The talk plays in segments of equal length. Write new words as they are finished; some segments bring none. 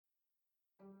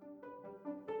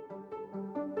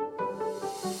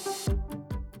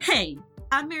Hey,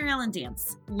 I'm Mary Ellen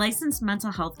Dance, licensed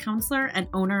mental health counselor and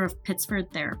owner of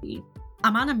Pittsford Therapy.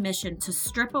 I'm on a mission to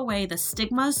strip away the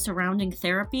stigmas surrounding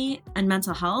therapy and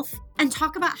mental health and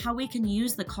talk about how we can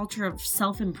use the culture of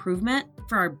self-improvement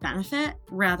for our benefit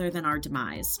rather than our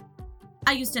demise.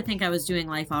 I used to think I was doing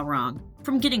life all wrong,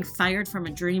 from getting fired from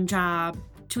a dream job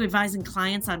to advising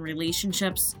clients on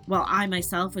relationships while I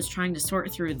myself was trying to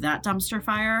sort through that dumpster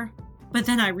fire. But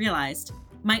then I realized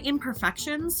my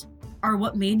imperfections are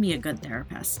what made me a good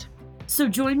therapist. So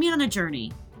join me on a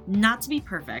journey, not to be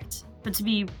perfect, but to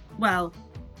be, well,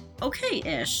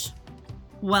 okay-ish.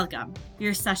 Welcome.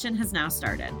 Your session has now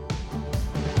started.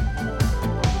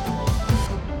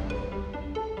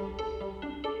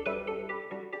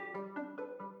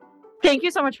 Thank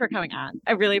you so much for coming on.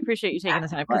 I really appreciate you taking the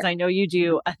time because I know you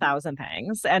do 1,000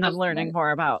 things and I'm learning more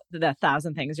about the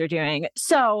 1,000 things you're doing.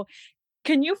 So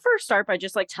can you first start by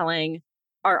just telling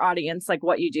our audience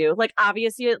what you do?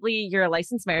 Obviously you're a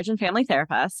licensed marriage and family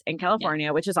therapist in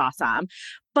California, which is awesome.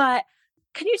 But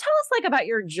can you tell us about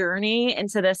your journey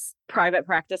into this private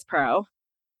practice pro?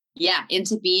 Yeah,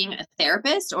 into being a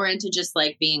therapist or into just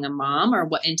being a mom or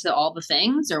what, into all the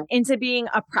things or into being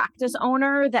a practice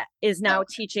owner that is now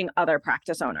teaching other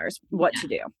practice owners what to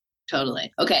do.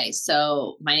 Totally. Okay.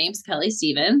 So my name's Kelly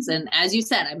Stevens. And as you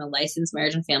said, I'm a licensed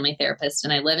marriage and family therapist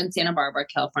and I live in Santa Barbara,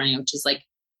 California, which is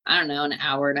I don't know, an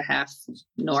hour and a half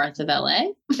north of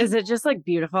LA. Is it just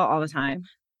beautiful all the time?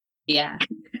 Yeah.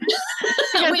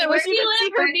 Wait, where do you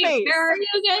live? Where are you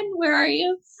again? Where are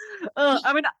you?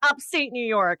 I'm in upstate New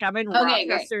York. I'm in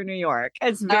Rochester, New York.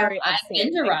 It's very I've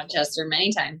been to Rochester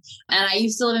many times. And I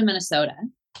used to live in Minnesota.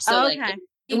 So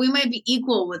we might be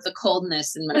equal with the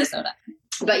coldness in Minnesota.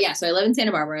 But yeah, so I live in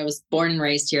Santa Barbara. I was born and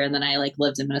raised here. And then I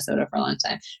lived in Minnesota for a long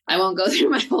time. I won't go through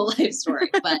my whole life story.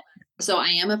 But so I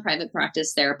am a private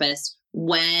practice therapist.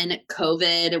 When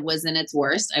COVID was in its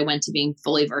worst, I went to being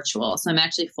fully virtual. So I'm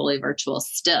actually fully virtual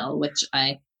still, which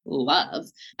I love.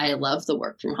 I love the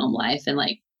work from home life and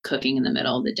cooking in the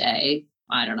middle of the day.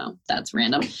 I don't know. That's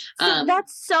random. So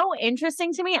that's so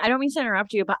interesting to me. I don't mean to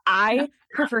interrupt you, but I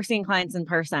prefer seeing clients in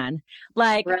person.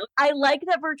 Really? I like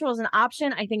that virtual is an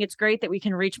option. I think it's great that we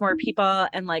can reach more people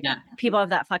and people have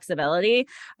that flexibility.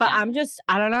 But I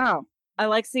don't know. I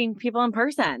like seeing people in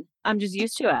person. I'm just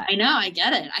used to it. I know. I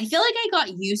get it. I feel like I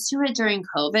got used to it during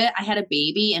COVID. I had a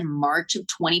baby in March of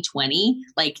 2020,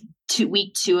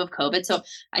 week 2 of COVID. So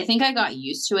I think I got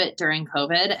used to it during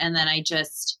COVID and then I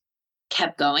just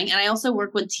kept going. And I also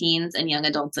work with teens and young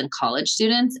adults and college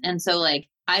students. And so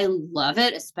I love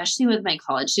it, especially with my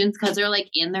college students because they're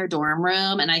in their dorm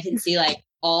room and I can see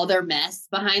all their mess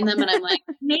behind them. And I'm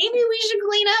maybe we should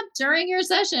clean up during your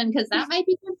session because that might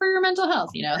be good for your mental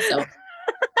health, So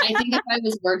I think if I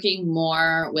was working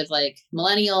more with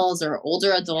millennials or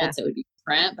older adults, it would be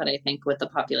different. But I think with the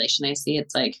population I see,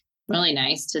 it's really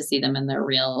nice to see them in their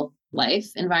real life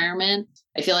environment.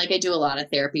 I feel like I do a lot of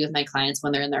therapy with my clients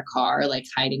when they're in their car,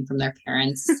 hiding from their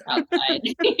parents outside,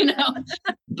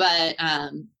 But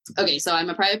okay, so I'm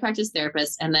a private practice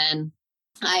therapist. And then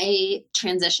I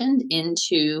transitioned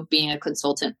into being a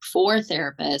consultant for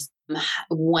therapists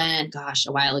a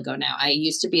while ago now. I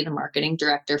used to be the marketing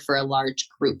director for a large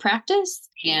group practice.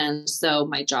 And so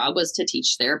my job was to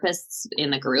teach therapists in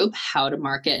the group how to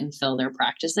market and fill their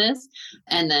practices.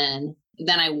 And then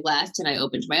I left and I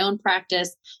opened my own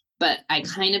practice, but I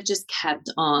kind of just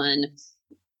kept on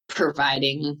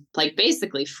providing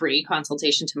basically free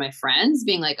consultation to my friends,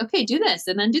 being okay, do this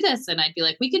and then do this. And I'd be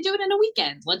we could do it in a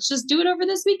weekend. Let's just do it over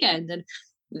this weekend. And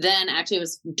then actually it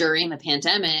was during the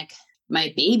pandemic,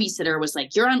 my babysitter was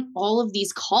you're on all of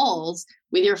these calls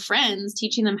with your friends,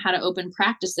 teaching them how to open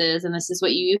practices. And this is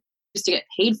what you used to get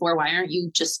paid for. Why aren't you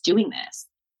just doing this?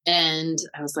 And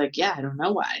I was yeah, I don't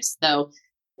know why. So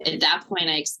at that point,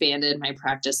 I expanded my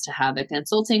practice to have a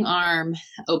consulting arm,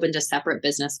 opened a separate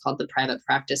business called the Private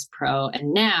Practice Pro.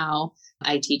 And now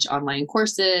I teach online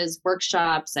courses,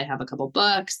 workshops. I have a couple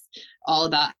books all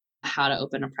about how to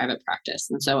open a private practice.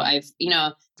 And so I've,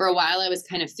 for a while I was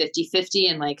kind of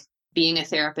 50-50 and being a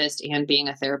therapist and being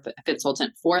a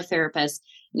consultant for therapists.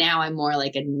 Now I'm more a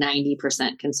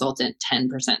 90% consultant, 10%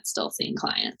 still seeing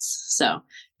clients. So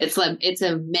it's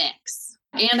a mix.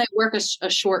 And I work a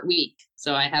short week.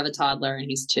 So I have a toddler and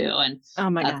he's 2. And oh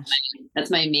my gosh, that's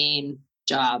my main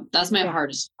job. That's my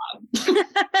hardest job.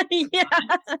 Yeah.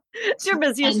 It's your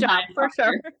busiest job for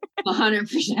sure.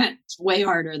 100%. Way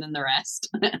harder than the rest.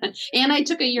 And I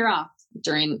took a year off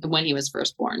when he was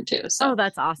first born too. So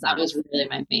that's awesome. That was really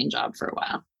my main job for a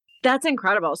while. That's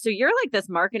incredible. So you're like this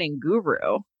marketing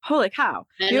guru. Holy cow.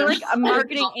 You're like a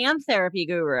marketing and therapy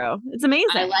guru. It's amazing.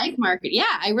 I like marketing.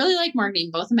 Yeah, I really like marketing.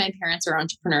 Both of my parents are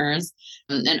entrepreneurs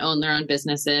and own their own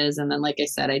businesses. And then, like I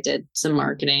said, I did some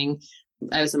marketing.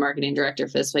 I was a marketing director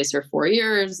for this place for 4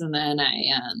 years. And then I,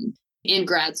 in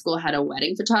grad school, had a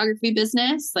wedding photography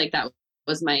business. Like that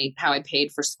was how I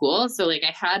paid for school. So like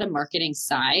I had a marketing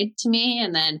side to me.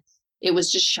 And then it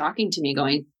was just shocking to me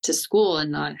going to school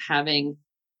and not having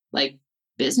like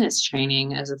business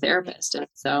training as a therapist. And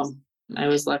so I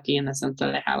was lucky in the sense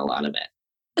that I had a lot of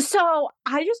it. So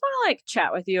I just want to like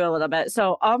chat with you a little bit.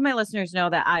 So all of my listeners know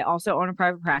that I also own a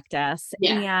private practice,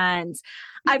 and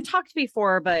I've talked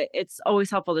before, but it's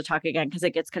always helpful to talk again because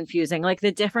it gets confusing. Like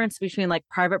the difference between like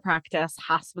private practice,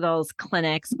 hospitals,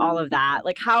 clinics, all of that.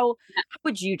 Like how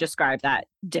would you describe that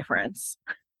difference?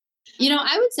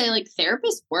 I would say like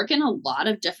therapists work in a lot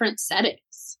of different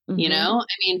settings, I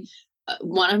mean,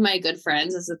 one of my good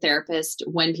friends is a therapist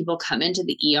when people come into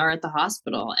the ER at the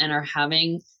hospital and are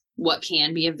having what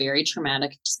can be a very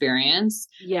traumatic experience.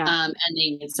 Yeah. And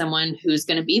they need someone who's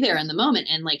going to be there in the moment.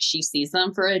 And like she sees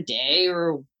them for a day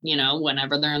or,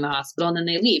 whenever they're in the hospital, and then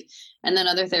they leave. And then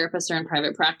other therapists are in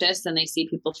private practice and they see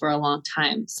people for a long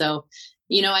time. So,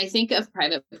 I think of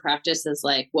private practice as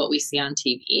like what we see on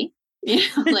TV.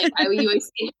 Like I would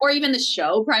always see, or even the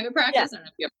show Private Practice. Yeah. I don't know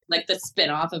if you're like the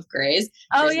spinoff of Grey's.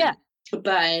 Oh yeah.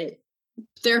 But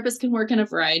therapists can work in a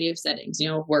variety of settings,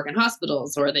 work in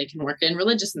hospitals, or they can work in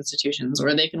religious institutions,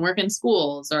 or they can work in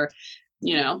schools, or,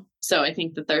 so I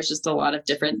think that there's just a lot of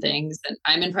different things. And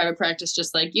I'm in private practice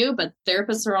just like you, but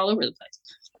therapists are all over the place.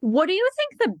 What do you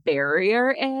think the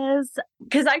barrier is?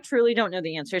 Because I truly don't know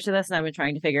the answer to this and I've been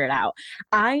trying to figure it out.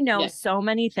 I know so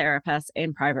many therapists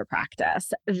in private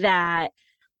practice that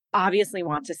obviously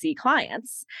want to see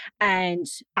clients. And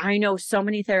I know so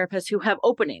many therapists who have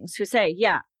openings who say,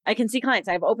 yeah, I can see clients.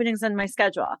 I have openings in my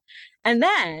schedule. And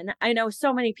then I know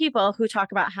so many people who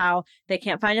talk about how they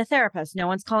can't find a therapist. No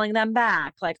one's calling them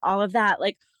back, like all of that.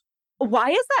 Like, why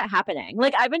is that happening?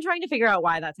 Like, I've been trying to figure out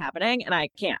why that's happening and I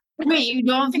can't. Wait, you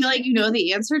don't feel like you know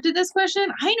the answer to this question?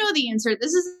 I know the answer.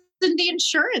 This isn't the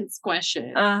insurance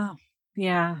question. Oh,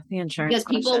 yeah, the insurance. Because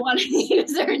people want to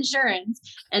use their insurance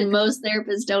and most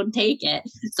therapists don't take it.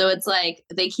 So it's like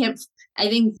they can't. I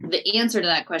think the answer to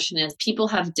that question is people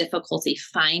have difficulty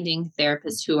finding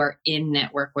therapists who are in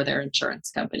network with their insurance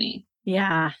company.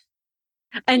 Yeah.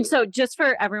 And so just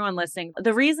for everyone listening,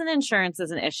 the reason insurance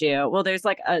is an issue, well, there's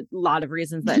like a lot of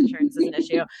reasons that insurance is an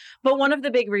issue, but one of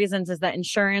the big reasons is that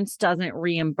insurance doesn't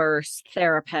reimburse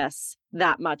therapists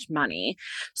that much money.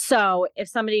 So if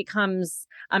somebody comes,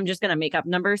 I'm just going to make up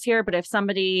numbers here, but if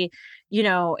somebody,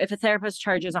 if a therapist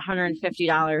charges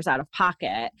 $150 out of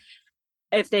pocket,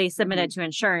 if they submit it to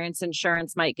insurance,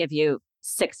 insurance might give you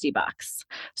 $60.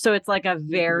 So it's like a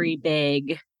very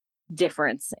big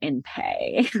difference in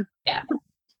pay. Yeah.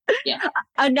 Yeah.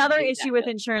 Another issue with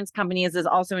insurance companies is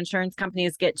also insurance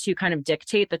companies get to kind of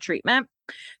dictate the treatment.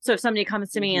 So if somebody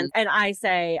comes to me and I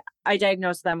say, I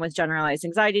diagnose them with generalized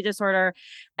anxiety disorder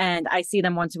and I see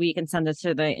them once a week and send it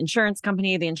to the insurance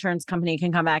company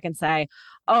can come back and say,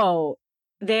 oh,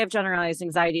 they have generalized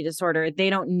anxiety disorder. They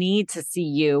don't need to see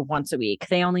you once a week.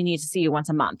 They only need to see you once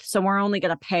a month. So we're only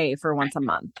going to pay for once a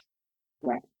month.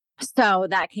 Right. So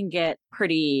that can get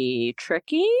pretty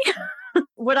tricky.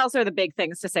 What else are the big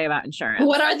things to say about insurance?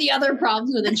 What are the other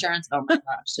problems with insurance? Oh my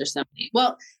gosh, there's so many.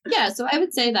 Well, yeah, so I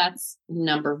would say that's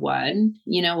number one.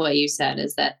 What you said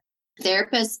is that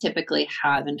therapists typically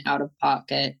have an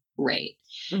out-of-pocket rate.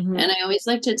 And I always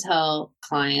like to tell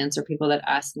clients or people that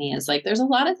ask me is like, there's a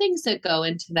lot of things that go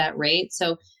into that rate.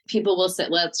 So people will say,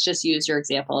 let's just use your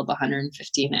example of $150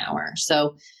 an hour.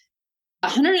 So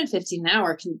 $150 an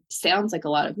hour sounds like a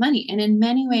lot of money. And in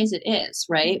many ways it is,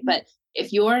 right? But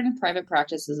if you're in a private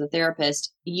practice as a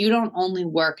therapist, you don't only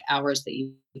work hours that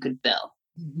you could bill.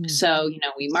 So,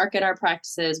 we market our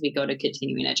practices, we go to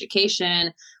continuing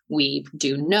education, we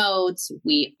do notes,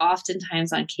 we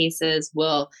oftentimes on cases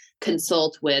will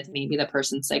consult with maybe the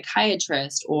person's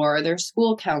psychiatrist or their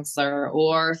school counselor,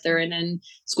 or if they're in a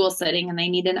school setting and they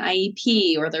need an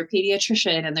IEP or their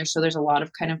pediatrician. And there's a lot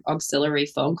of kind of auxiliary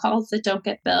phone calls that don't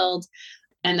get billed.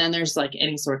 And then there's like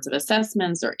any sorts of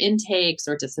assessments or intakes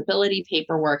or disability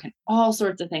paperwork and all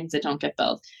sorts of things that don't get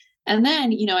billed. And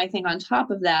then, I think on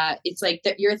top of that, it's like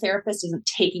that your therapist isn't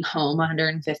taking home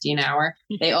 $150 an hour.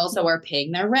 They also are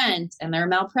paying their rent and their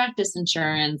malpractice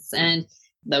insurance and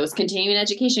those continuing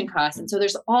education costs. And so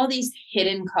there's all these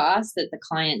hidden costs that the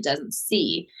client doesn't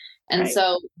see. And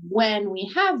so when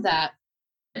we have that,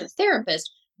 the therapist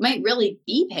might really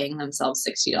be paying themselves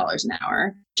 $60 an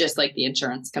hour, just like the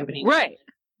insurance company. Right.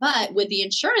 But with the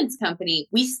insurance company,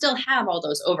 we still have all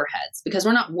those overheads because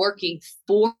we're not working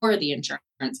for the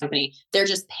insurance company. They're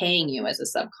just paying you as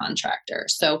a subcontractor.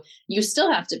 So you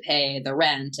still have to pay the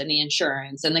rent and the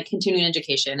insurance and the continuing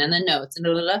education and the notes and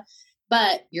blah, blah, blah,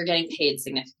 but you're getting paid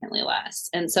significantly less.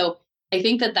 And so I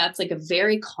think that that's like a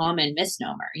very common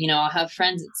misnomer. You know, I'll have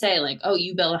friends that say like, oh,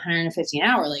 you bill $150 an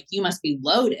hour, like you must be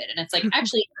loaded. And it's like,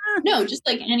 actually, no, just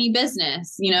like any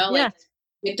business, you know, like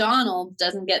McDonald's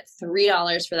doesn't get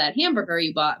 $3 for that hamburger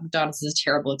you bought. McDonald's is a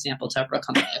terrible example to a real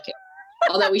company. Okay.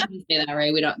 Although we shouldn't say that,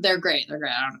 right? They're great. They're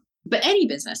great. I don't know. But any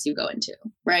business you go into,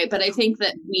 right? But I think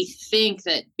that we think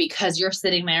that because you're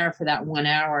sitting there for that 1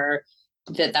 hour,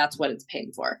 that's what it's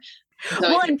paying for. So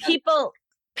well, and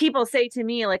people say to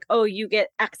me like, oh, you get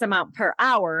X amount per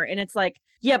hour. And it's like,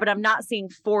 yeah, but I'm not seeing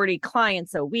 40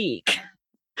 clients a week.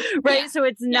 Right. Yeah. So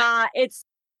it's not, it's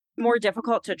more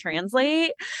difficult to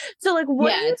translate. So like,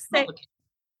 what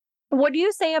do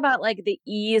you say about like the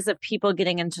ease of people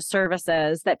getting into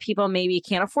services that people maybe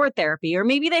can't afford therapy, or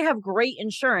maybe they have great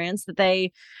insurance that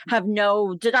they have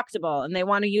no deductible and they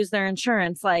want to use their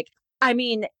insurance? Like, I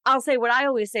mean, I'll say what I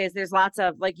always say is there's lots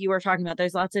of, like you were talking about,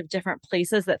 there's lots of different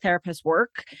places that therapists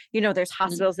work. You know, there's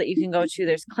hospitals that you can go to.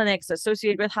 There's clinics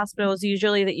associated with hospitals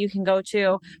usually that you can go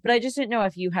to. But I just didn't know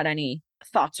if you had any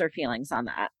thoughts or feelings on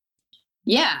that.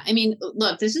 Yeah. I mean,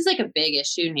 look, this is like a big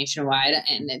issue nationwide,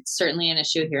 and it's certainly an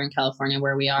issue here in California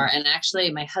where we are. And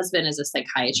actually, my husband is a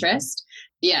psychiatrist.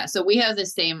 Yeah. So we have the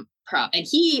same problem.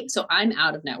 And so I'm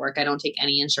out of network. I don't take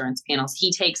any insurance panels.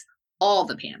 He takes all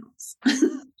the panels.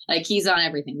 Like he's on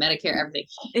everything, Medicare, everything.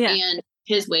 Yeah. And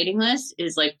his waiting list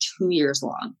is like 2 years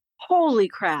long. Holy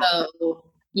crap. So,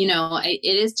 you know, it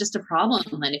is just a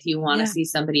problem. And if you want to see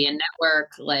somebody in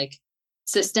network, like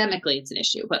systemically, it's an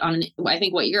issue. But I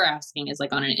think what you're asking is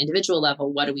like on an individual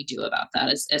level, what do we do about that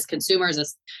as consumers?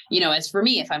 As, you know, as for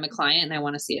me, if I'm a client and I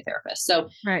want to see a therapist. So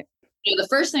right. You know, the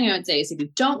first thing I would say is if you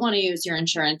don't want to use your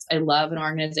insurance, I love an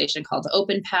organization called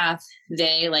Open Path.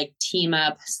 They like team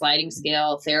up sliding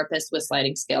scale therapists with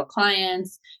sliding scale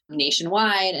clients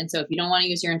nationwide. And so if you don't want to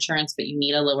use your insurance, but you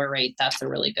need a lower rate, that's a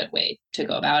really good way to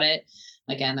go about it.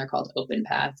 Again, they're called Open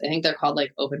Path. I think they're called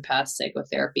like Open Path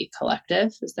Psychotherapy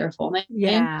Collective is their full name.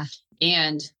 Yeah.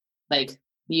 And like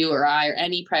you or I or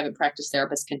any private practice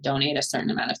therapist can donate a certain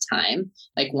amount of time,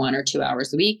 like 1 or 2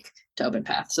 hours a week to Open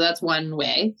Path. So that's one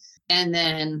way. And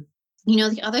then, you know,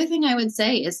 the other thing I would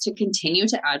say is to continue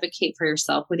to advocate for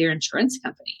yourself with your insurance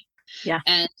company. Yeah.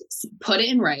 And put it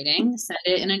in writing, send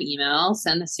it in an email,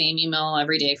 send the same email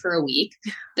every day for a week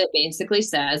that basically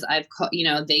says,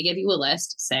 they give you a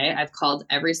list, say, I've called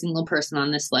every single person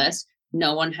on this list.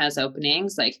 No one has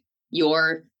openings. Like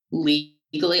you're legally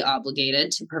obligated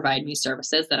to provide me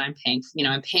services that I'm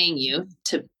paying you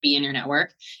to be in your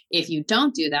network. If you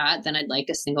don't do that, then I'd like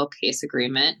a single case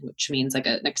agreement, which means like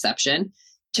an exception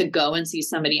to go and see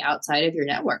somebody outside of your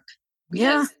network.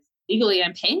 Yeah. Legally,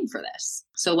 I'm paying for this.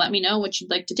 So let me know what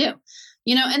you'd like to do,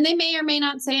 you know, and they may or may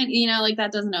not say it, you know, like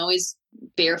that doesn't always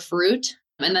bear fruit.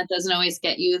 And that doesn't always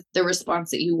get you the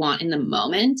response that you want in the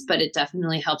moment, but it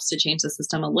definitely helps to change the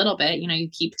system a little bit. You know, you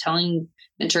keep telling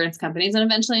insurance companies and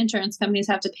eventually insurance companies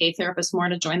have to pay therapists more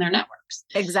to join their networks.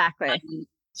 Exactly.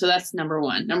 So that's number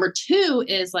one. Number two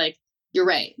is like, you're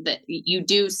right, that you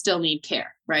do still need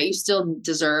care, right? You still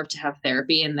deserve to have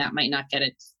therapy and that might not get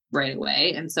it right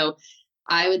away. And so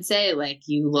I would say, like,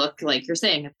 you look, like you're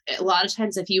saying, a lot of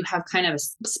times if you have kind of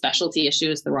a specialty issue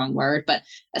is the wrong word, but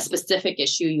a specific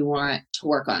issue you want to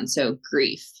work on. So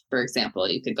grief, for example,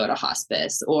 you could go to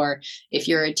hospice, or if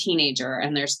you're a teenager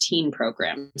and there's teen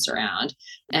programs around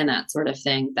and that sort of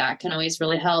thing, that can always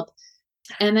really help.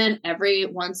 And then every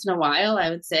once in a while, I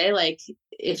would say, like,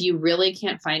 if you really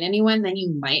can't find anyone, then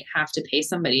you might have to pay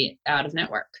somebody out of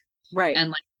network. Right. And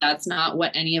like, that's not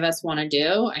what any of us want to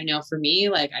do. I know for me,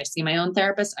 like I see my own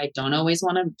therapist. I don't always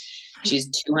want to, she's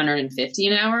 $250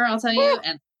 an hour, I'll tell you.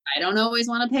 And I don't always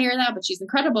want to pay her that, but she's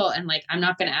incredible. And like, I'm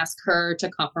not going to ask her to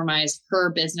compromise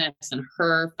her business and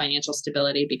her financial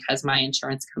stability because my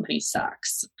insurance company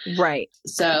sucks. Right.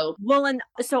 So, well, and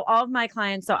so all of my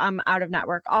clients, so I'm out of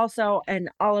network also, and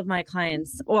all of my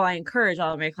clients, well, I encourage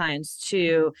all of my clients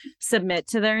to submit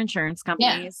to their insurance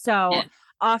company. So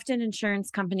often insurance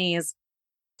companies,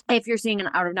 if you're seeing an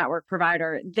out-of-network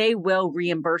provider, they will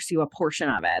reimburse you a portion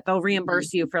of it. They'll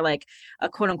reimburse you for like a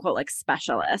quote unquote like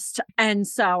specialist. And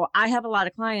so I have a lot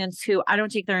of clients who I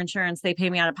don't take their insurance. They pay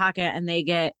me out of pocket and they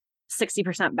get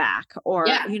 60% back or,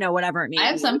 you know, whatever it means. I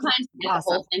have some clients who get the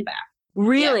whole thing back.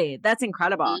 Really? That's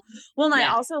incredible. Mhm. Well, and I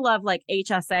Yeah. also love like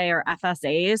HSA or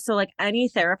FSAs. So like any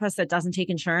therapist that doesn't take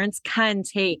insurance can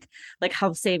take like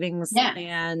health savings Yeah.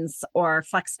 plans or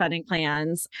flex spending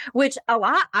plans, which a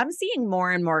lot I'm seeing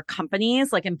more and more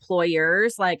companies like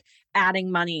employers like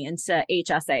adding money into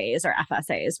HSAs or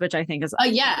FSAs, which I think is Oh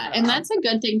yeah. And incredible. that's a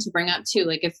good thing to bring up too.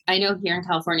 Like if I know here in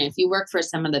California, if you work for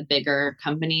some of the bigger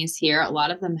companies here, a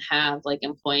lot of them have like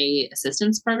employee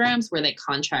assistance programs where they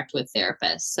contract with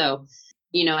therapists. So,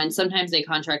 and sometimes they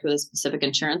contract with a specific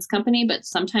insurance company, but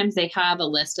sometimes they have a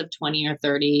list of 20 or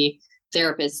 30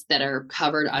 therapists that are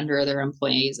covered under their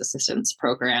employees assistance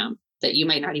program that you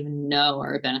might not even know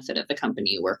are a benefit of the company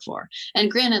you work for. And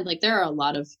granted, like there are a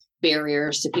lot of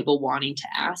barriers to people wanting to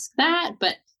ask that,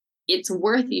 but it's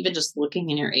worth even just looking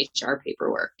in your HR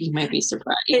paperwork. You might be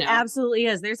surprised, It absolutely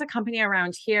is. There's a company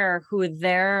around here who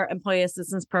their employee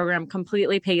assistance program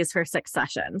completely pays for 6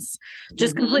 sessions,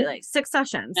 just Mhm. completely 6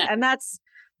 sessions. Yeah. And that's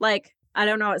like, I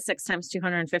don't know what 6 times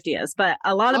 250 is, but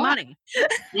a lot of Oh, money.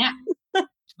 yeah,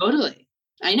 totally.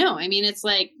 I know. I mean, it's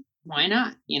like, why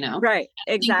not? Right.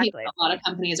 I think Exactly. a lot of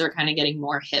companies are kind of getting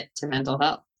more hip to mental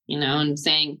health, and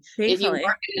saying if you Thankfully.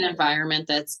 work in an environment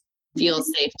that's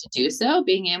feels safe to do so,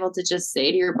 being able to just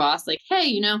say to your boss, like, hey,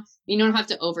 you don't have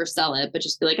to oversell it, but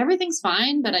just be like, everything's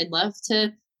fine, but I'd love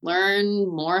to learn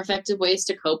more effective ways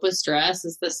to cope with stress.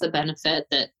 Is this a benefit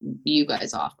that you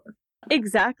guys offer?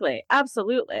 Exactly.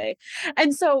 Absolutely.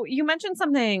 And so you mentioned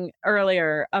something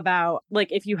earlier about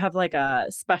like if you have like a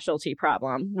specialty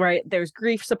problem, right? There's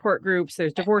grief support groups,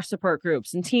 there's divorce support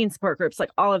groups and teen support groups, like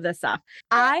all of this stuff.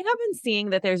 I have been seeing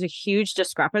that there's a huge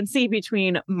discrepancy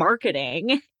between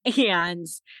marketing and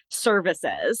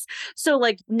services. So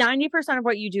like 90% of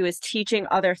what you do is teaching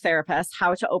other therapists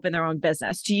how to open their own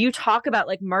business. Do you talk about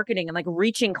like marketing and like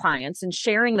reaching clients and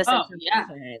sharing this Oh, yeah.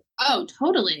 information? Oh,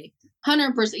 totally.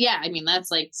 100%. Yeah. I mean, that's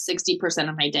like 60%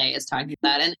 of my day is talking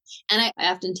about that. And I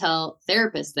often tell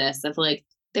therapists this of like,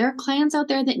 there are clients out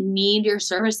there that need your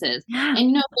services. Yeah.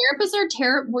 And therapists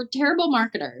are we're terrible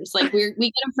marketers. Like we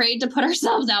get afraid to put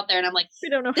ourselves out there. And I'm like, We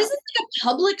don't know this how. is like a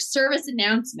public service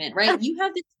announcement, right? You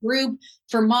have this group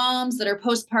for moms that are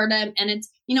postpartum, and it's,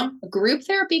 group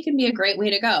therapy can be a great way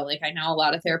to go. Like I know a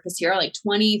lot of therapists here are like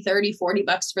 20, 30,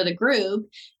 $40 for the group.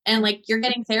 And like you're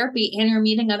getting therapy and you're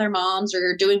meeting other moms or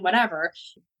you're doing whatever.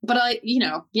 But I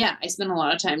spend a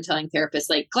lot of time telling therapists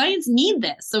like clients need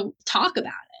this. So talk about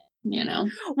it.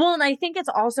 Well, and I think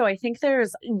I think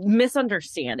there's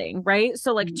misunderstanding, right?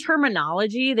 So, like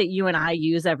terminology that you and I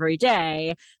use every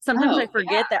day, sometimes I Oh,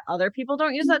 forget that other people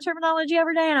don't use that terminology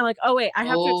every day. And I'm like, oh, wait, I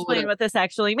have to explain what this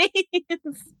actually means.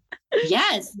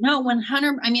 yes. No,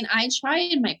 100. I mean, I try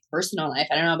in my personal life.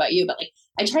 I don't know about you, but like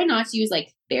I try not to use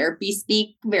like therapy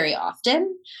speak very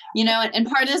often, and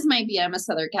part of this might be I'm a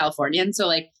Southern Californian. So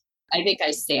like, I think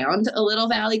I sound a little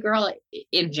Valley girl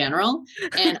in general.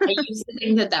 And I used to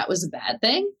think that was a bad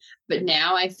thing. But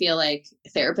now I feel like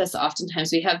therapists,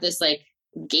 oftentimes we have this like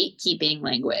gatekeeping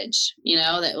language,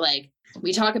 that like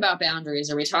we talk about boundaries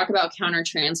or we talk about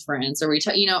countertransference or we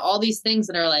talk, all these things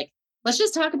that are like, let's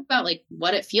just talk about like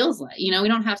what it feels like. We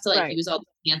don't have to like Right. use all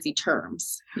the fancy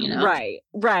terms, Right.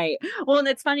 Well, and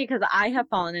it's funny because I have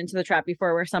fallen into the trap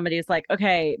before where somebody's like,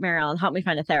 okay, Mary Ellen, help me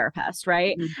find a therapist.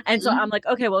 Right. And so Mhm. I'm like,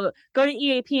 okay, well, go to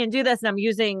EAP and do this. And I'm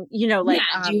using, like,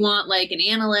 Yeah. Do you want like an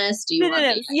analyst? Do you want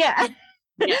the, yeah.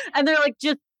 Yeah. And they're like,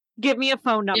 just give me a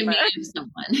phone give number. me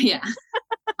someone? Yeah.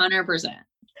 100%.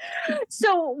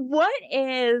 So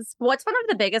what's one of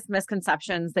the biggest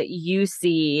misconceptions that you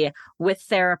see with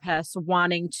therapists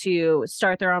wanting to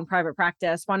start their own private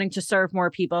practice, wanting to serve more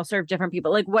people, serve different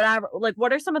people, like whatever, like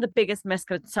what are some of the biggest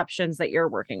misconceptions that you're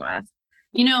working with?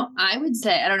 I would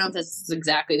say, I don't know if this is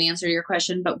exactly the answer to your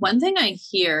question, but one thing I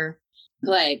hear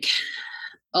like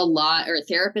a lot, or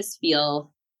therapists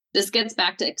feel, this gets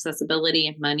back to accessibility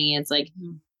and money. It's like,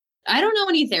 I don't know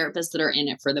any therapists that are in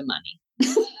it for the money.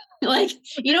 Like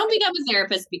you don't become a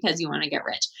therapist because you want to get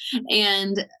rich.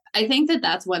 And I think that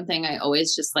that's one thing I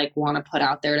always just like want to put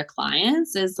out there to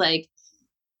clients is like,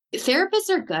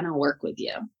 therapists are going to work with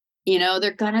you.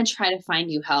 They're going to try to find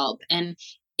you help. And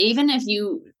even if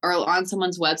you are on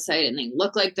someone's website and they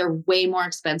look like they're way more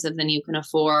expensive than you can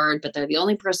afford, but they're the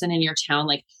only person in your town,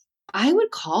 like I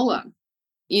would call them.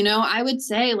 I would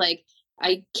say like,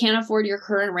 I can't afford your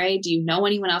current rate. Do you know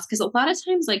anyone else? Because a lot of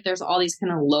times, like, there's all these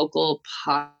kind of local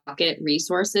pocket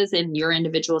resources in your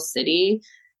individual city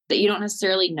that you don't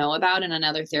necessarily know about, and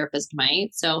another therapist might.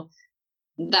 So,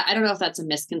 that I don't know if that's a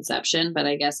misconception, but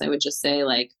I guess I would just say,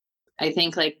 like, I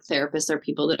think like therapists are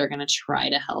people that are going to try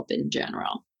to help in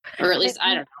general, or at least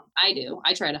I don't know. I do.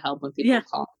 I try to help when people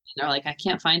call and they're like, I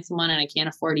can't find someone and I can't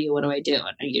afford you. What do I do? And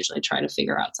I usually try to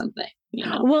figure out something, you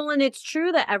know? Well, and it's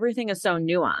true that everything is so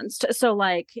nuanced. So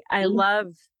like, I Mhm. love,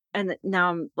 and now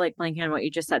I'm like blanking on what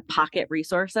you just said, pocket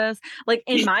resources. Like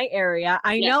in my area,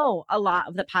 I Yeah. know a lot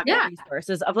of the pocket Yeah.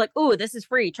 resources of like, oh, this is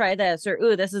free, try this, or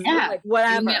oh, this is Yeah. like You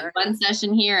can get whatever. one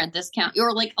session here at this count.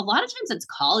 Or like a lot of times it's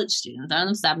college students. I don't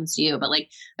know if this happens to you, but like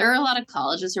there are a lot of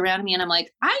colleges around me and I'm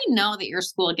like, I know that your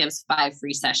school gives 5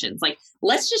 free sessions. Like,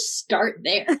 let's just start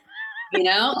there. You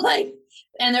know? Like,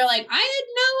 and they're like, I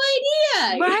had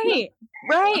no idea. Right.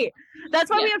 Right.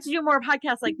 That's why Yeah. we have to do more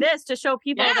podcasts like this to show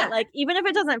people Yeah. that like, even if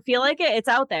it doesn't feel like it, it's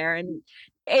out there and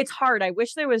it's hard. I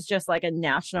wish there was just like a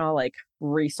national like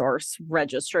resource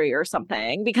registry or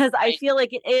something, because I Right. feel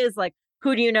like it is like,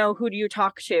 who do you know? Who do you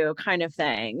talk to kind of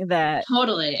thing that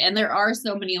Totally. And there are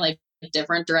so many like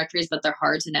different directories, but they're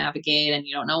hard to navigate and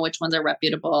you don't know which ones are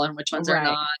reputable and which ones are Right.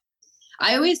 not.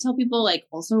 I always tell people like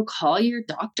also call your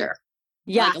doctor.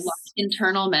 Like a lot yes. of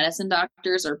internal medicine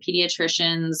doctors or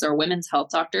pediatricians or women's health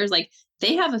doctors, like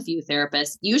they have a few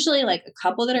therapists, usually like a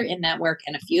couple that are in network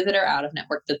and a few that are out of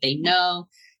network that they know.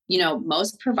 You know,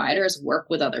 most providers work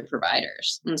with other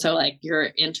providers. And so like your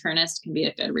internist can be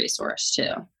a good resource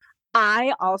too.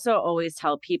 I also always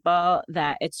tell people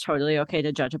that it's totally okay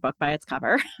to judge a book by its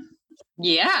cover.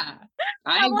 Yeah,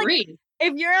 I I'm like, agree.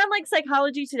 if you're on like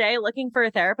Psychology Today looking for a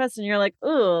therapist and you're like,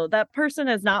 ooh, that person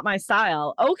is not my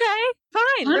style. Okay,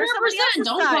 fine. There's somebody 100%. else's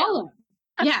Don't style. call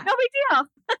them. Yeah, No big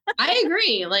deal. I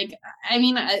agree. Like, I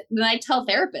mean, I tell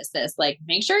therapists this, like,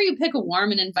 make sure you pick a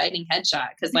warm and inviting headshot.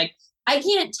 Cause like, I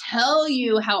can't tell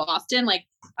you how often, like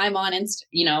I'm on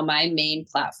you know, my main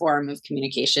platform of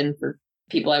communication for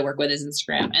people I work with is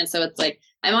Instagram. And so it's like,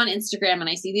 I'm on Instagram and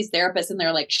I see these therapists and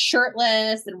they're like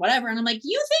shirtless and whatever. And I'm like,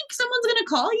 you think someone's going to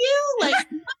call you? Like,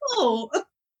 no.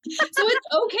 So it's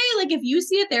okay. Like if you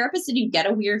see a therapist and you get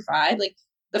a weird vibe, like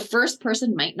the first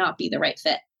person might not be the right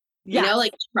fit. You know,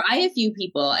 like try a few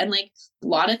people. And like a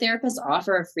lot of therapists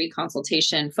offer a free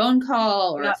consultation phone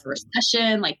call or a first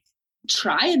session. Like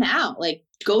try them out. Like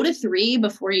go to 3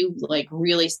 before you like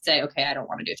really say, okay, I don't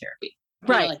want to do therapy.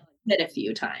 Right. You know, like hit a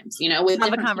few times, you know, with have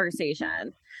a different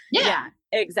conversation. Yeah.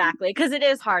 Exactly. Because it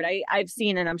is hard. I've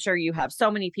seen, and I'm sure you have, so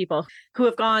many people who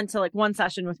have gone to like one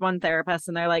session with one therapist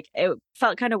and they're like, it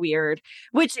felt kind of weird,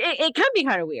 which it can be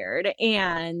kind of weird.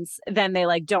 And then they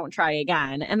like don't try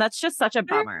again. And that's just such a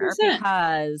bummer 100%.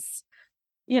 because,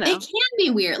 you know, It can be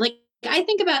weird. Like I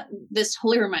think about this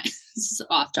wholly this is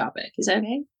off topic. Is that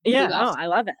okay? yeah. Move Oh, off. I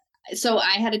love it. So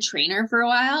I had a trainer for a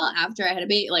while after I had a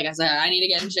baby. Like I said, I need to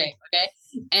get in shape. Okay.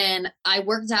 And I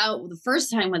worked out the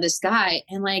first time with this guy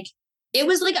and like, it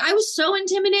was like, I was so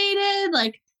intimidated.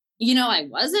 Like, you know, I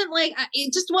wasn't like,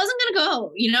 it just wasn't going to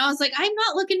go, you know, I was like, I'm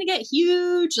not looking to get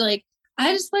huge. Like,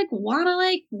 I just like want to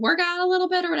like work out a little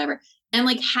bit or whatever. And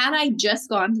like, had I just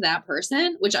gone to that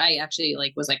person, which I actually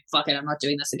like was like, fuck it, I'm not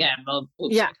doing this again. Well,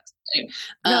 oops, Yeah.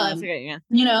 No, that's um, okay. Yeah.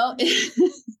 you know,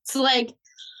 it's like,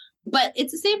 but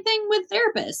it's the same thing with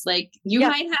therapists. Like you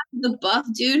might have the buff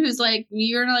dude who's like,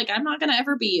 you're like, I'm not going to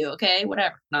ever be you. Okay.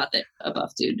 Whatever. Not that a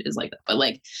buff dude is like that, but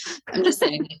like, I'm just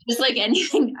saying just like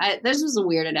anything. This was a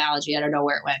weird analogy. I don't know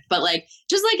where it went, but like,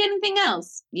 just like anything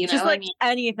else, you know, just like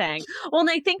anything. Well, and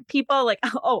I think people like,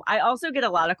 oh, I also get a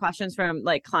lot of questions from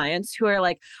like clients who are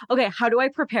like, okay, how do I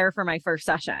prepare for my first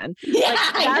session? Yeah,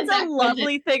 like, that's a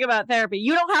lovely thing about therapy.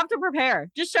 You don't have to prepare.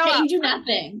 Just show up. You do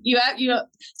nothing. You know,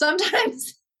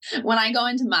 sometimes when I go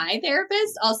into my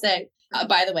therapist, I'll say,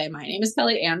 by the way, my name is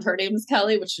Kelly and her name is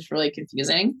Kelly, which is really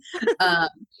confusing.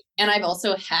 And I've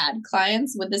also had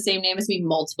clients with the same name as me,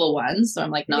 multiple ones. So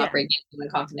I'm like not breaking into the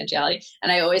confidentiality.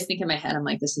 And I always think in my head, I'm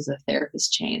like, this is a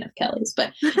therapist chain of Kelly's.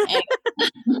 But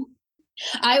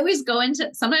I always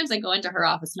sometimes I go into her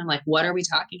office and I'm like, what are we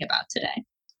talking about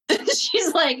today?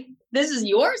 She's like, this is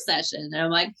your session. And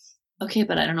I'm like, okay,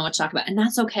 but I don't know what to talk about. And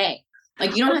that's okay.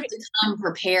 Like you don't have to come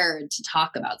prepared to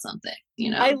talk about something,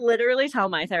 you know? I literally tell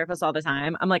my therapist all the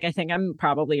time, I'm like, I think I'm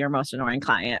probably your most annoying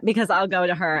client, because I'll go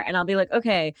to her and I'll be like,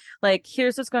 okay, like,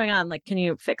 here's what's going on. Like, can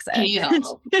you fix it? Can you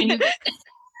help?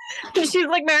 She's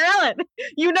like, Marilyn,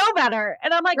 you know better.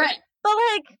 And I'm like, right. But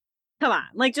like, come on,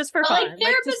 like just for fun. Like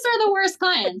therapists are the worst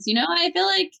clients, you know? I feel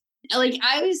like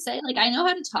I always say, like, I know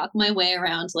how to talk my way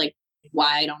around to like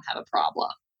why I don't have a problem,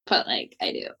 but like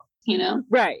I do. You know?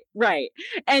 Right.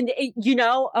 And you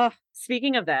know,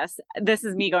 speaking of this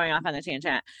is me going off on a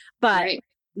tangent, but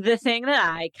the thing that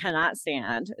I cannot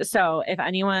stand. So if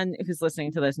anyone who's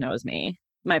listening to this knows me,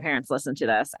 my parents listen to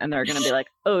this and they're going to be like,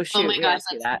 oh shoot, oh my gosh,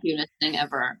 that's that. the cutest thing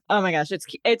ever. Oh my gosh.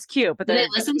 It's cute, but they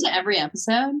listen to every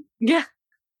episode. Yeah,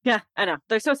 I know.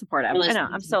 They're so supportive. I know.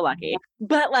 I'm so lucky.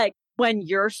 But like, when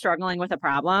you're struggling with a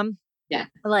problem, Yeah.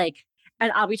 like,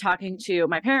 and I'll be talking to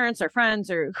my parents or friends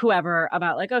or whoever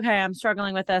about like, okay, I'm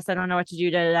struggling with this. I don't know what to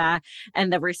do. Da, da, da.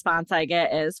 And the response I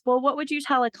get is, well, what would you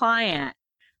tell a client?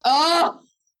 Oh,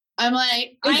 I'm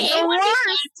like, I It's hate the when you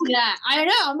worst. say that. I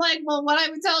know. I'm like, well, what I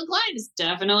would tell a client is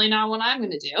definitely not what I'm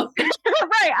going to do.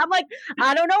 Right. I'm like,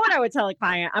 I don't know what I would tell a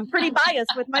client. I'm pretty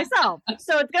biased with myself.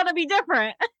 So it's going to be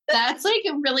different. That's like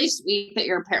really sweet that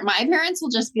your parent, my parents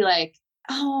will just be like,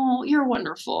 oh, you're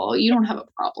wonderful. You don't have a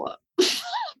problem.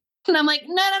 And I'm like,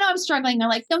 no, I'm struggling. They're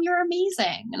like, no, you're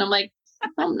amazing. And I'm like,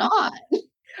 I'm not.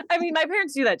 I mean, my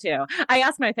parents do that too. I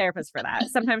ask my therapist for that.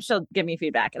 Sometimes she'll give me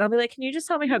feedback and I'll be like, can you just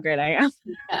tell me how great I am?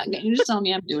 Yeah, you just tell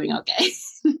me I'm doing okay.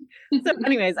 So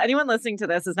anyways, anyone listening to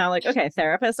this is now like, okay,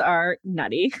 therapists are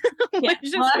nutty. Yeah. Which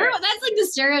is Well, great. that's like the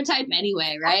stereotype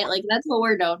anyway, right? Like that's what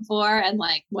we're known for. And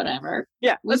like, whatever.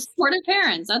 Yeah. With supportive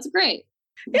parents. That's great.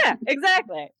 Yeah,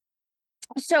 exactly.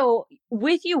 So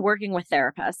with you working with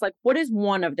therapists, like what is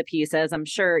one of the pieces? I'm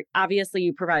sure obviously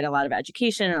you provide a lot of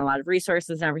education and a lot of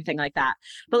resources and everything like that.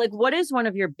 But like what is one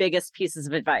of your biggest pieces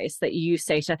of advice that you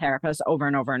say to therapists over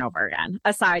and over and over again,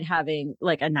 aside having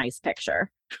like a nice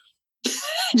picture?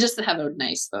 Just to have a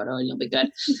nice photo and you'll be good.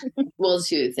 Well,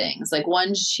 two things. Like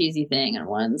one's cheesy thing and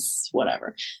one's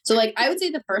whatever. So like I would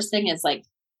say the first thing is like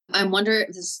I wonder if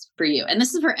this is for you, and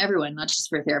this is for everyone, not just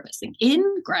for therapists. Like in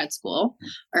grad school,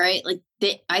 all right, like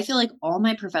I feel like all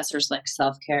my professors like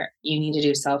self-care. You need to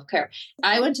do self-care.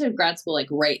 I went to grad school like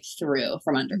right through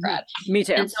from undergrad. Me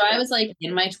too. And so I was like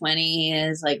in my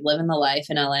 20s, like living the life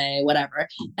in LA, whatever.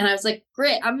 And I was like,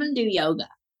 great, I'm gonna do yoga.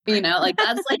 You know, like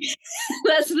that's like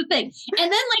that's the thing.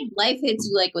 And then like life hits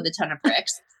you like with a ton of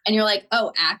pricks, and you're like,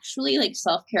 oh, actually, like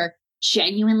self-care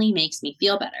genuinely makes me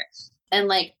feel better. And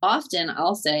like often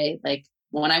I'll say, like,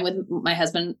 when I'm with my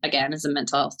husband, again, is in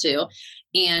mental health too.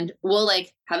 And we'll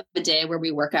like have a day where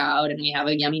we work out and we have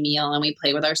a yummy meal and we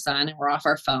play with our son and we're off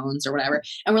our phones or whatever.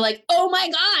 And we're like, oh my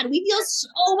God, we feel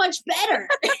so much better.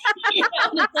 You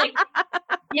know? And it's like,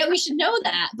 yeah, we should know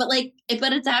that. But like,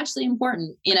 but it's actually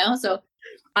important, you know? So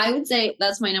I would say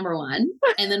that's my number one.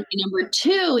 And then my number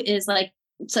two is like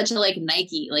such a like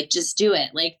Nike, like just do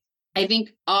it. Like, I think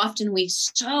often we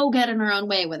so get in our own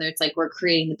way, whether it's like we're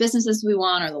creating the businesses we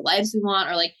want or the lives we want,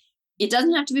 or like, it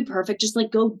doesn't have to be perfect. Just like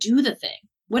go do the thing,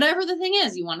 whatever the thing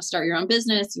is. You want to start your own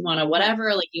business, you want to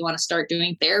whatever, like you want to start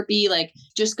doing therapy, like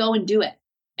just go and do it.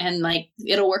 And like,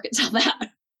 it'll work itself out.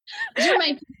 Those are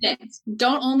my things.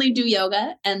 Don't only do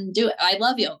yoga and do it. I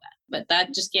love yoga, but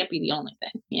that just can't be the only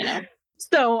thing, you know?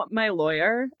 So my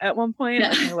lawyer at one point,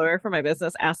 like my lawyer for my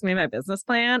business asked me my business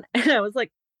plan. And I was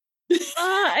like,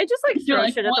 I just like throw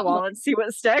shit at the wall and see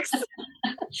what sticks.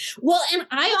 Well, and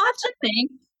I often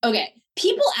think, okay,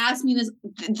 people ask me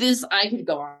this, I could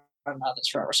go on about this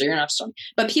forever, so you're not starting.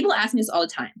 But people ask me this all the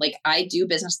time. Like I do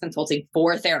business consulting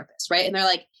for therapists, right? And they're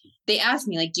like, they ask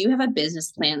me like, do you have a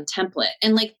business plan template?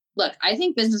 And like, look, I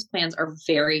think business plans are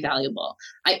very valuable.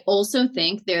 I also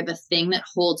think they're the thing that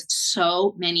holds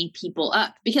so many people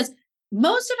up because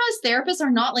most of us therapists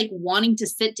are not like wanting to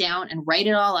sit down and write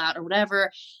it all out or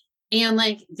whatever. And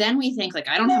like, then we think like,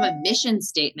 I don't have a mission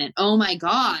statement. Oh my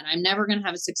God, I'm never going to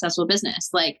have a successful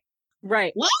business. Like,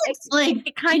 right. What?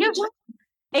 It kind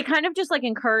of just like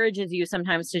encourages you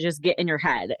sometimes to just get in your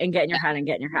head and get in your head and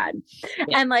get in your head.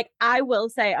 Yeah. And like, I will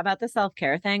say about the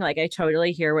self-care thing, like I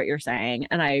totally hear what you're saying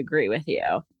and I agree with you.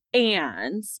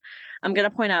 And I'm going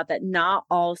to point out that not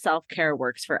all self-care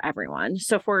works for everyone.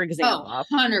 So for example,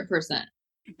 100%.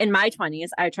 In my 20s,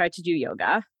 I tried to do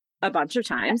yoga a bunch of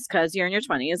times because you're in your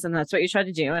 20s and that's what you try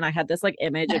to do. And I had this like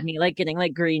image of me like getting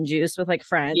like green juice with like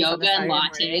friends. Yoga and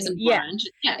lattes and brunch.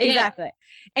 Yeah, exactly.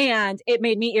 And it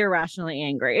made me irrationally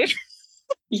angry.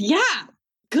 Yeah.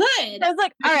 Good. I was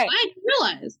like, all right. I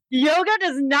realize yoga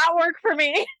does not work for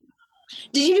me.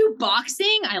 Did you do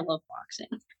boxing? I love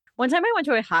boxing. One time I went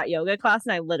to a hot yoga class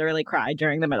and I literally cried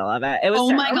during the middle of it. It was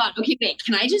terrible. My God. Okay, wait.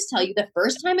 Can I just tell you the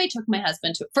first time I took my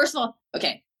husband to, first of all,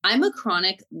 okay, I'm a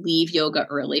chronic leave yoga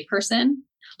early person.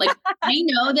 Like I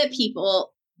know that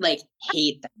people like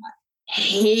hate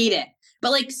it. But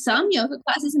like some yoga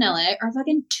classes in LA are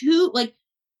fucking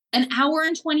an hour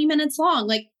and 20 minutes long.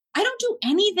 Like I don't do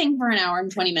anything for an hour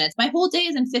and 20 minutes. My whole day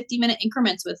is in 50-minute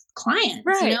increments with clients,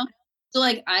 right. You know? So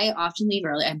like I often leave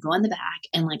early. I go in the back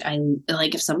and like I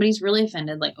like if somebody's really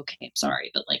offended, like, okay, I'm sorry,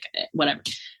 but like whatever.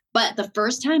 But the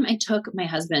first time I took my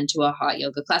husband to a hot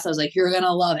yoga class, I was like, you're going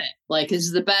to love it. Like, this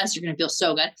is the best. You're going to feel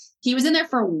so good. He was in there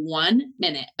for 1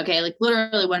 minute. Okay. Like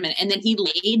literally 1 minute. And then he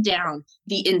laid down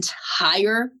the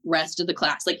entire rest of the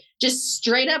class, like just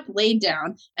straight up laid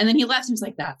down. And then he left. He was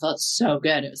like, that felt so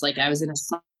good. It was like, I was in a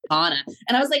sauna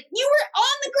and I was like, you were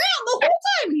on the ground the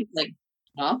whole time. He's like,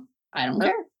 well, I don't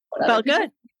care. Felt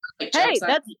good. Like, Hey,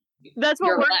 that's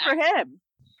what worked for him.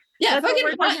 Yeah, That's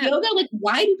fucking hot yoga. Like,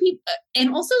 why do people?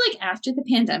 And also, like, after the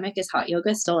pandemic, is hot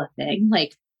yoga still a thing?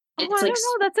 Like, it's I don't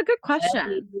know. That's a good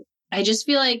question. I just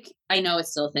feel like I know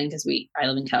it's still a thing because I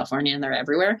live in California and they're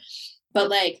everywhere. But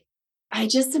like, I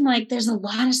just am like, there's a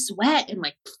lot of sweat and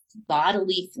like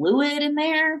bodily fluid in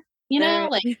there. You know,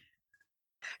 like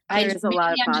there's a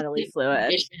lot of bodily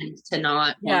fluid to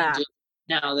not want to do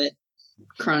it now that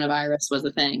coronavirus was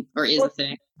a thing or is a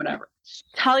thing, whatever.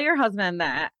 Tell your husband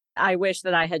that I wish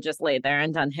that I had just laid there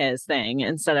and done his thing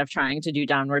instead of trying to do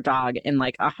downward dog in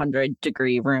like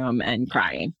 100-degree room and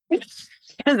crying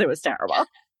because it was terrible.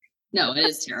 No, it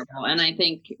is terrible. And I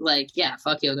think like, yeah,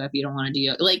 fuck yoga if you don't want to do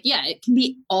yoga. Like, yeah, it can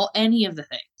be any of the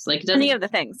things. Like any of the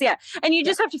things. Yeah. And you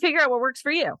just have to figure out what works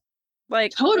for you.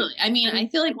 Like totally. I mean, I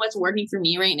feel like what's working for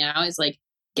me right now is like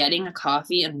getting a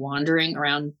coffee and wandering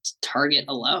around Target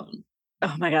alone.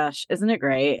 Oh my gosh. Isn't it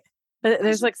great? But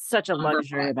there's like such a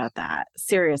luxury about that.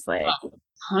 Seriously.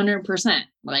 100%.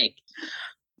 Like,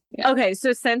 yeah. Okay.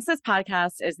 So since this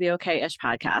podcast is the Okay-ish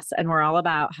podcast and we're all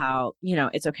about how, you know,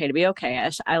 it's okay to be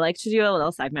okay-ish, I like to do a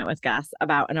little segment with guests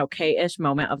about an okay-ish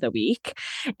moment of the week.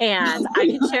 And I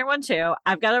can share one too.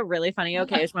 I've got a really funny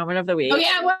okay-ish moment of the week. Oh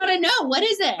yeah. I want to know. What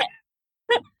is it?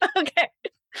 Okay.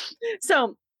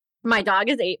 So my dog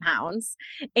is 8 pounds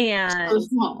and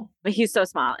but he's so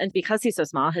small. And because he's so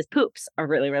small, his poops are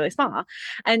really, really small.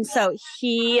 And so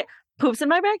he poops in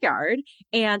my backyard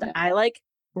and I like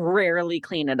rarely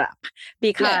clean it up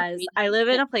because I live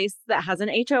in a place that has an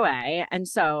HOA. And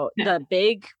so the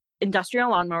big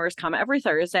industrial lawnmowers come every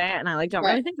Thursday and I like don't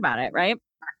really think about it. Right.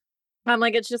 I'm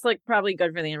like, it's just like probably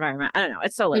good for the environment. I don't know.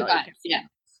 It's so little. Yeah.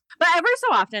 But ever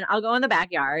so often I'll go in the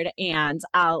backyard and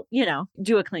I'll, you know,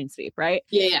 do a clean sweep. Right.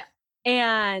 Yeah.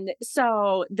 And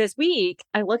so this week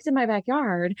I looked in my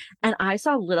backyard and I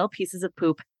saw little pieces of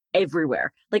poop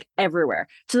everywhere, like everywhere,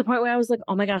 to the point where I was like,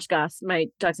 oh my gosh, Gus, my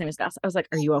dog's name is Gus. I was like,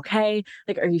 are you okay?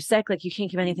 Like, are you sick? Like, you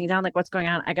can't keep anything down. Like, what's going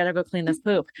on? I got to go clean this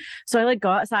poop. So I like go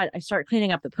outside. I start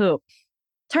cleaning up the poop.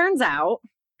 Turns out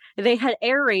they had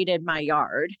aerated my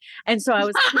yard. And so I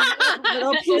was cleaning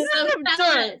little pieces of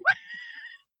dirt.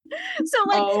 So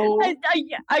like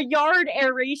a yard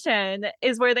aeration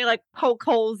is where they like poke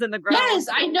holes in the ground. Yes,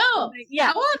 I know.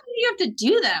 Yeah. How often do you have to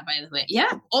do that, by the way?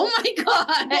 Yeah. Oh my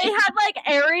God. They had like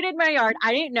aerated my yard.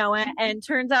 I didn't know it. And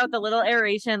turns out the little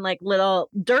aeration, like little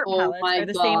dirt pellets are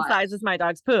the same size as my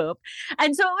dog's poop.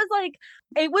 And so it was like,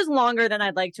 it was longer than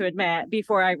I'd like to admit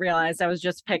before I realized I was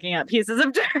just picking up pieces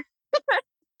of dirt.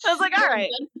 I was like, all right.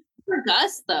 For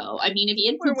Gus, though. I mean, if he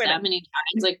had pooped that many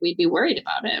times, like we'd be worried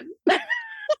about him.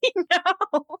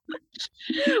 No,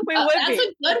 we would. That's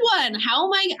a good one. How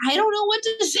am I don't know what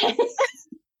to say.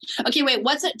 Okay, wait.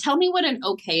 Tell me what an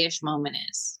okay-ish moment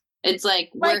is. It's like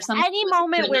where any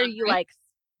moment where you like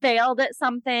failed at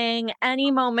something, any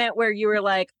moment where you were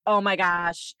like, oh my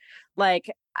gosh,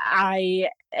 like I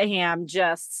am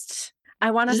just.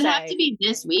 I want to say. Does it have to be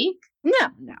this week? No.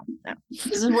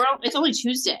 It's only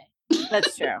Tuesday.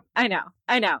 That's true. I know.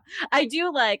 I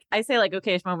do I say like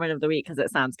okay-ish moment of the week because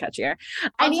it sounds catchier.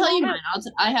 I'll tell you mine.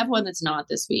 I have one that's not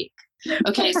this week.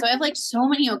 Okay. So I have like so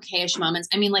many okay-ish moments.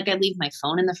 I mean, like I leave my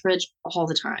phone in the fridge all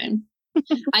the time.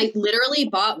 I literally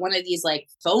bought one of these like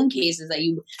phone cases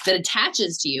that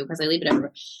attaches to you because I leave it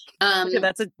everywhere.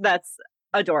 That's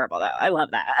adorable though. I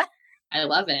love that. I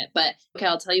love it. But okay,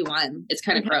 I'll tell you one. It's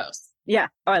kind of gross. Yeah.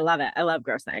 Oh, I love it. I love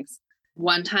gross things.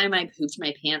 One time I pooped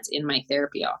my pants in my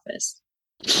therapy office.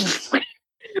 Is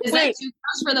that too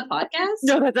gross for the podcast?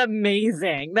 No, that's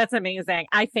amazing.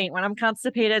 I faint when I'm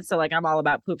constipated. So like I'm all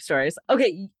about poop stories.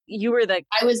 Okay. You were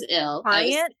I was ill.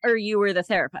 Client or you were the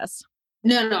therapist?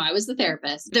 No, I was the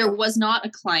therapist. There was not a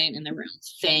client in the room.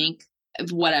 Thank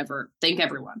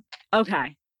everyone.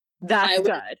 Okay. That's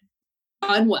good.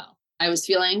 Unwell. I was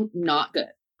feeling not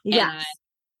good. Yes.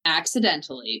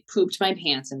 Accidentally pooped my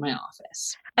pants in my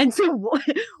office. And so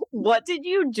what did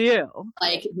you do?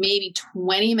 Like maybe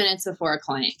 20 minutes before a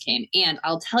client came. And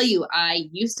I'll tell you, I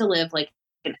used to live like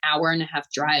an hour and a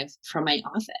half drive from my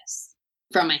office,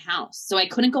 from my house. So I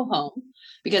couldn't go home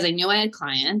because I knew I had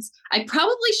clients. I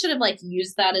probably should have like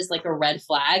used that as like a red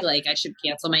flag. Like I should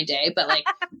cancel my day. But like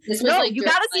this was you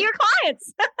got to see your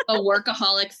clients. A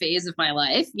workaholic phase of my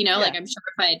life. You know, like I'm sure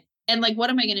if I'd and like, what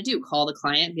am I going to do? Call the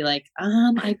client and be like,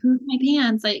 I pooped my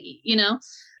pants. Like, you know,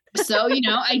 so, you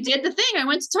know, I did the thing. I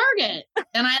went to Target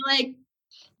and I like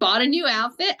bought a new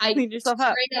outfit. I cleaned yourself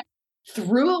up.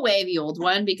 Threw away the old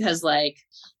one because like,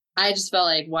 I just felt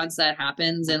like once that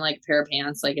happens in like a pair of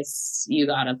pants, like you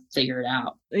got to figure it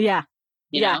out. Yeah.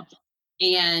 You know?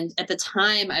 And at the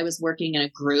time I was working in a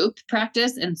group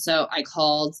practice. And so I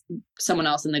called someone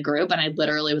else in the group and I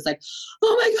literally was like,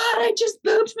 oh my God, I just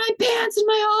pooped my pants in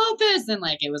my office. And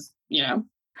like, it was,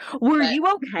 Were you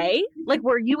okay? Like,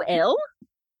 were you ill?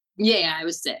 Yeah, I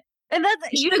was sick. And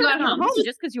that's, you should have gone home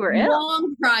just because you were ill.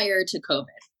 Long prior to COVID.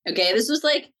 Okay. This was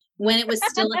like when it was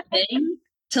still a thing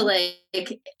to like,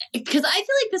 because I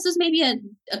feel like this was maybe a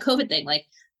COVID thing. Like,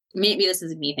 maybe this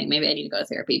is a me thing. Maybe I need to go to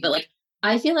therapy, but like,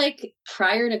 I feel like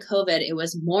prior to COVID, it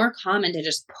was more common to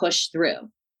just push through.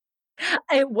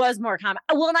 It was more common.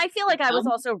 Well, and I feel like I was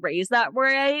also raised that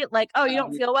way. Like, oh, you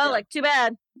don't feel well? Like, too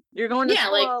bad. You're going to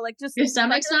school. Like just your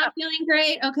stomach's not feeling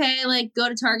great. Okay, like go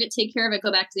to Target, take care of it,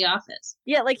 go back to the office.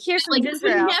 Yeah, like here's some this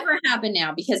would never happen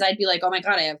now because I'd be like, oh my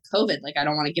God, I have COVID. Like I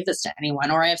don't want to give this to anyone,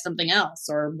 or I have something else,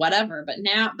 or whatever. But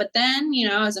then,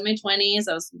 I was in my 20s.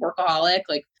 I was workaholic.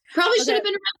 Like probably should have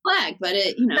been a red flag, but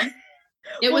it,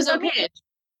 it was okay.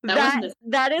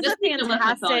 That is a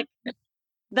fantastic.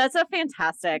 That's a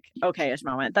fantastic okay-ish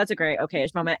moment. That's a great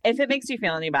okay-ish moment. If it makes you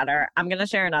feel any better, I'm going to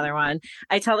share another one.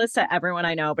 I tell this to everyone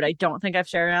I know, but I don't think I've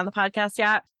shared it on the podcast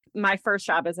yet. My first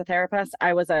job as a therapist,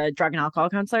 I was a drug and alcohol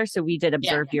counselor. So we did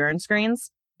observed urine screens.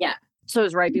 Yeah. So it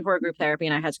was right before group therapy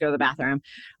and I had to go to the bathroom.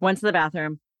 Went to the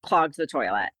bathroom, clogged the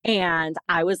toilet. And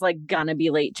I was like gonna be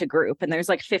late to group. And there's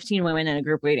like 15 women in a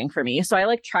group waiting for me. So I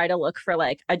like try to look for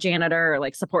like a janitor or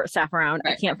like support staff around.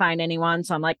 Right. I can't find anyone.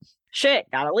 So I'm like,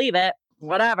 shit, gotta leave it.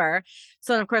 Whatever.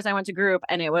 So then of course I went to group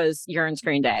and it was urine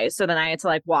screen day. So then I had to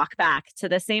like walk back to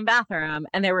the same bathroom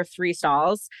and there were 3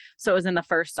 stalls. So it was in the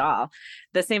first stall,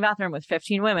 the same bathroom with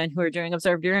 15 women who were doing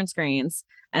observed urine screens.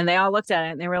 And they all looked at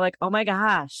it and they were like, oh my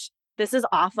gosh, this is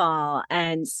awful.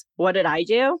 And what did I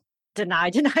do? Deny.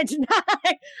 Did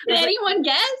anyone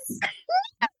guess?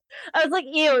 I was like,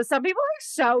 ew, some people are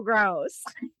so gross.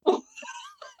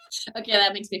 Okay,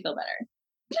 that makes me feel better.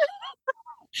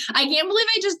 I can't believe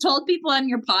I just told people on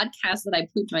your podcast that I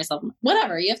pooped myself.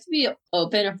 Whatever. You have to be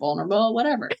open and vulnerable.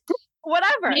 Whatever.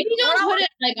 Maybe don't put it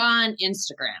like on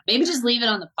Instagram. Maybe just leave it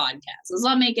on the podcast. Let's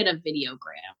not make it a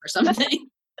videogram or something.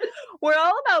 We're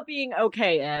all about being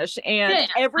okay-ish. And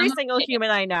every single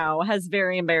human I know has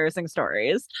very embarrassing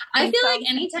stories. I feel like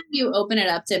anytime you open it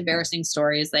up to embarrassing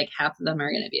stories, like half of them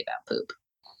are going to be about poop.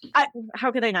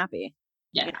 How could they not be?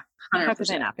 Yeah. 100%. How could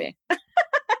they not be?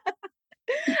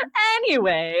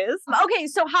 Anyways, okay,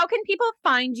 so how can people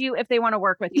find you if they want to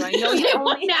work with you? I know you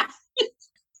only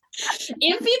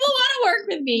if people want to work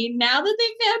with me, now that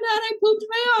they found out I pooped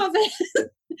my office,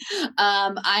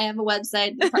 I have a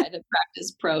website,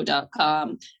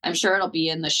 theprivatepracticepro.com. I'm sure it'll be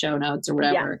in the show notes or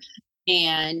whatever. Yeah.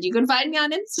 And you can find me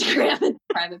on Instagram at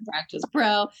Private Practice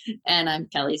Pro. And I'm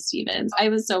Kelly Stevens. It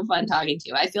was so fun talking to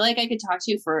you. I feel like I could talk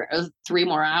to you for 3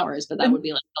 more hours, but that would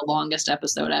be like the longest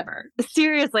episode ever.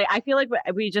 Seriously, I feel like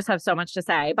we just have so much to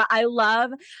say. But I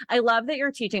love that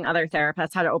you're teaching other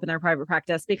therapists how to open their private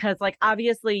practice because, like,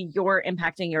 obviously you're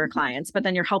impacting your clients, but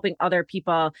then you're helping other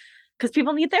people. Because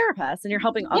people need therapists and you're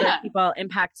helping other people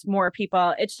impact more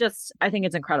people. It's just, I think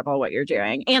it's incredible what you're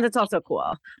doing. And it's also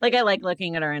cool. Like, I like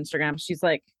looking at her Instagram. She's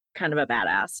like kind of a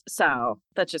badass. So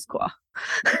that's just cool.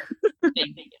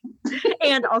 Thank you.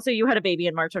 And also you had a baby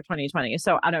in March of 2020.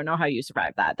 So I don't know how you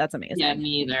survived that. That's amazing. Yeah,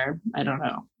 me either. I don't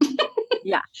know.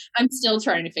 Yeah. I'm still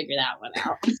trying to figure that one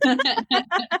out.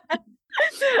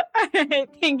 All right.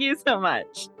 Thank you so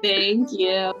much. Thank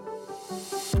you.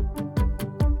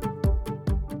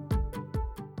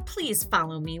 Please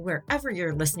follow me wherever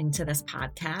you're listening to this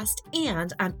podcast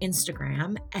and on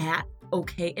Instagram at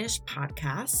OKish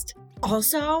Podcast.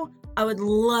 Also, I would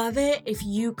love it if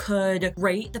you could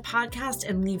rate the podcast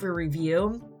and leave a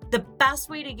review. The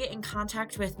best way to get in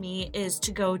contact with me is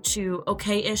to go to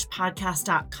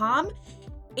okishpodcast.com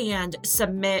and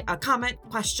submit a comment,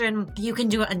 question. You can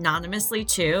do it anonymously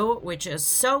too, which is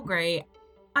so great.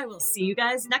 I will see you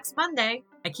guys next Monday.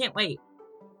 I can't wait.